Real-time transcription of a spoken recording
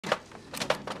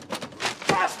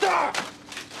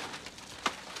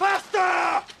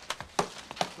there!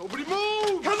 Nobody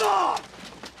move! Come on!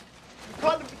 We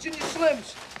caught the Virginia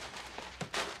Slims.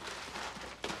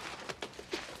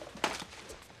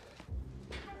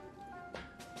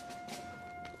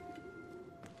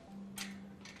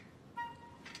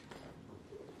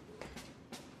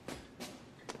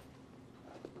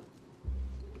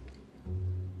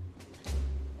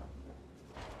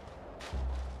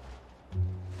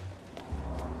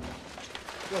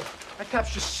 Yo, that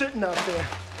cop's just sitting out there.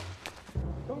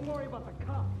 Don't worry about the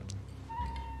cop.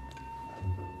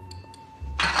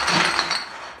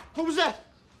 What was that?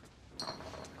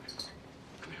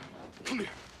 Come here. Come here.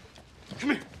 Come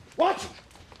here. Watch him.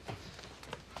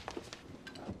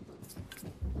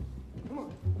 Come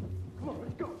on. Come on,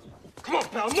 let's go. Come on,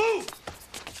 pal, move!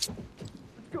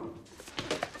 Let's go.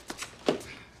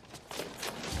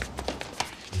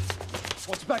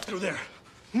 What's back through there?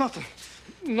 Nothing.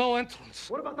 No entrance.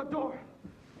 What about the door?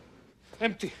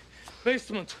 Empty.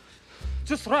 Basement.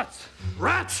 Just rats.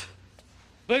 Rats?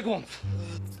 Big ones.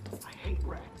 I hate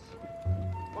rats.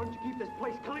 Why don't you keep this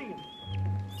place clean?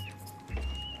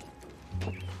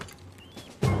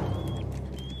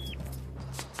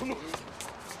 Come on.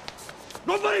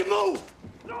 Nobody move!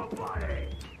 Nobody!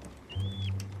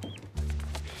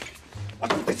 I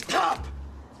want this cop!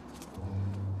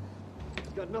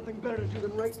 You got nothing better to do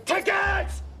than rape. Take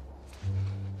it!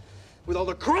 With all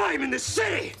the crime in this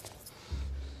city!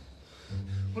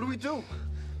 What do we do?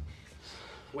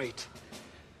 Wait.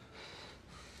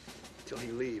 Till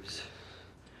he leaves.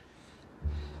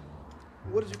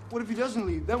 What if he doesn't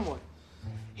leave? Then what?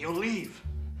 He'll leave.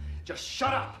 Just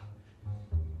shut up.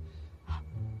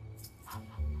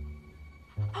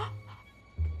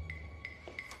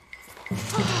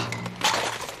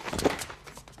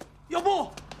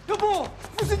 여보! 여보!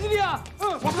 무슨 일이야?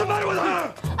 What's the matter with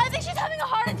her? I think she's having a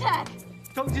heart attack.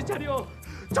 정신 차려!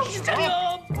 정신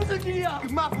차려! 무슨 일이야?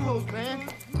 Give my pillows, man.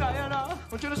 나야 나.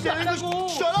 Don't you understand English? 나라고.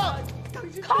 Shut up!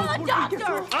 Call a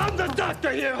doctor. I'm the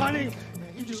doctor here, honey.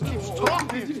 Man, he just keeps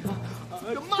talking.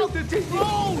 Your mouth is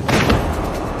closed!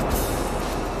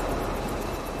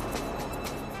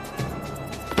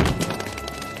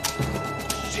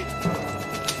 Shit.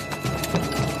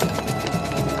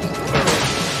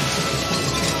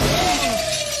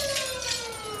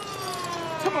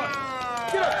 Come on.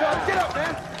 Get up, Charlie. Get up,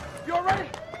 man. You all right?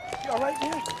 You all right,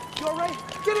 man? You all right?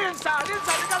 Get inside.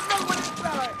 Inside. There's another one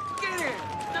inside. Get in.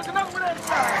 There's another one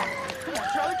inside. Come on,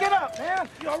 Charlie. Get up, man.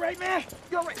 You all right, man?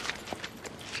 You all right?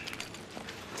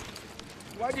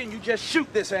 Why didn't you just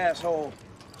shoot this asshole?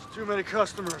 There's too many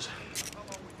customers.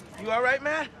 You all right,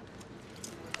 man?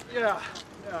 Yeah.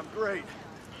 Yeah, I'm great.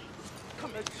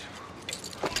 Come in.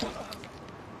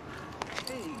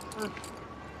 Hey.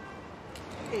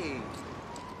 Hey.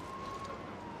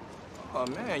 Oh,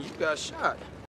 man, you got shot.